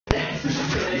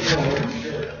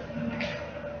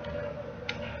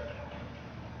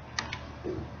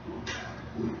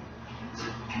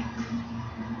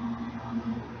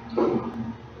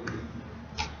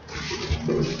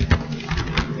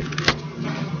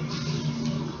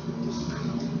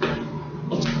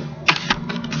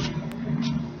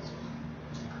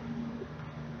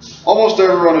Almost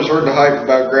everyone has heard the hype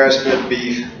about grass-fed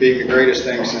beef being the greatest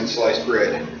thing since sliced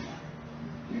bread.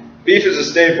 Beef is a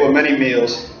staple of many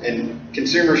meals, and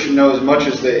consumers should know as much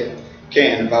as they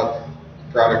can about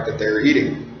the product that they're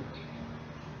eating.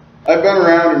 I've been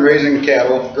around and raising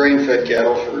cattle, grain-fed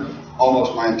cattle, for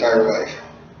almost my entire life.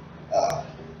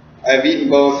 I have eaten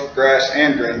both grass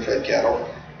and grain-fed cattle,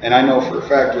 and I know for a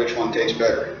fact which one tastes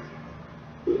better.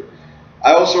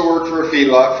 I also work for a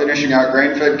feedlot finishing out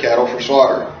grain-fed cattle for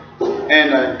slaughter,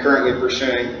 and I'm currently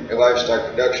pursuing a livestock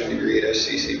production degree at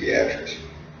SCC Beatrice.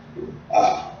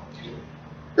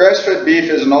 Grass-fed beef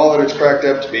isn't all that it's cracked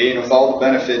up to be, and with all the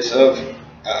benefits of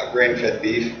grain-fed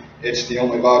beef, it's the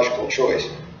only logical choice.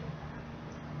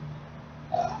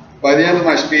 By the end of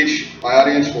my speech, my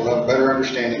audience will have a better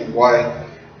understanding of why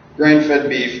grain-fed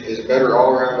beef is a better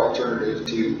all-around alternative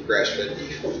to grass-fed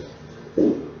beef.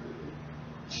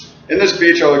 In this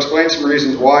speech, I'll explain some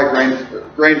reasons why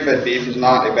grain-fed beef is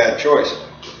not a bad choice.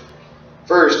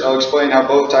 First, I'll explain how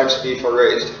both types of beef are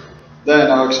raised.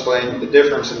 Then I'll explain the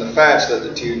difference in the fats that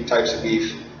the two types of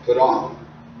beef put on.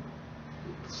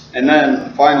 And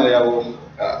then, finally, I will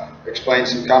explain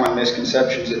some common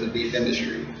misconceptions in the beef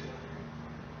industry.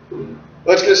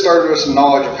 Let's get started with some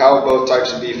knowledge of how both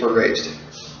types of beef are raised.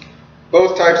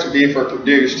 Both types of beef are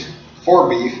produced for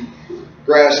beef,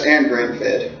 grass and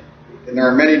grain-fed, and there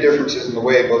are many differences in the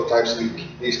way both types of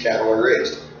these cattle are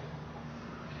raised.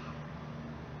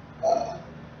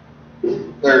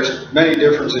 There's many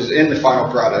differences in the final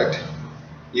product,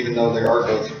 even though they are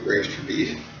both raised for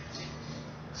beef.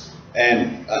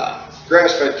 And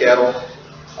grass-fed cattle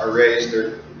are raised,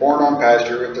 they're born on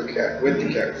pasture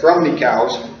from the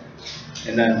cows,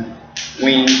 and then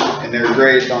weaned, and they're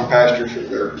raised on pasture for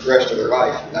the rest of their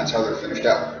life, and that's how they're finished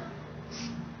out.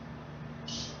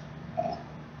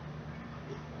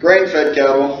 Grain-fed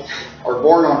cattle are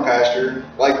born on pasture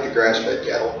like the grass-fed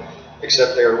cattle,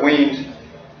 except they are weaned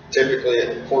typically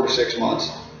at 4 to 6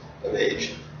 months of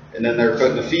age, and then they're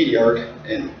put in the feed yard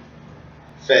and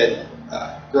fed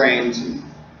grains and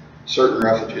certain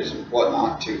roughages and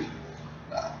whatnot to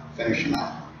finish them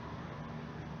out.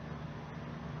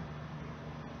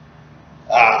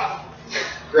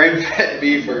 Grain-fed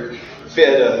beef are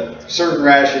fed certain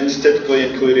rations,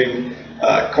 typically including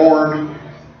corn,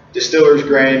 distiller's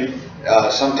grain,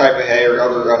 some type of hay or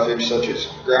other roughage such as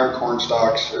ground corn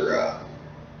stalks or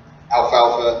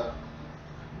alfalfa.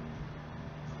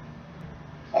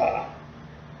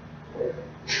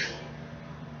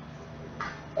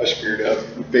 I screwed up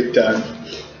big time.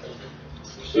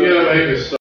 You gotta make this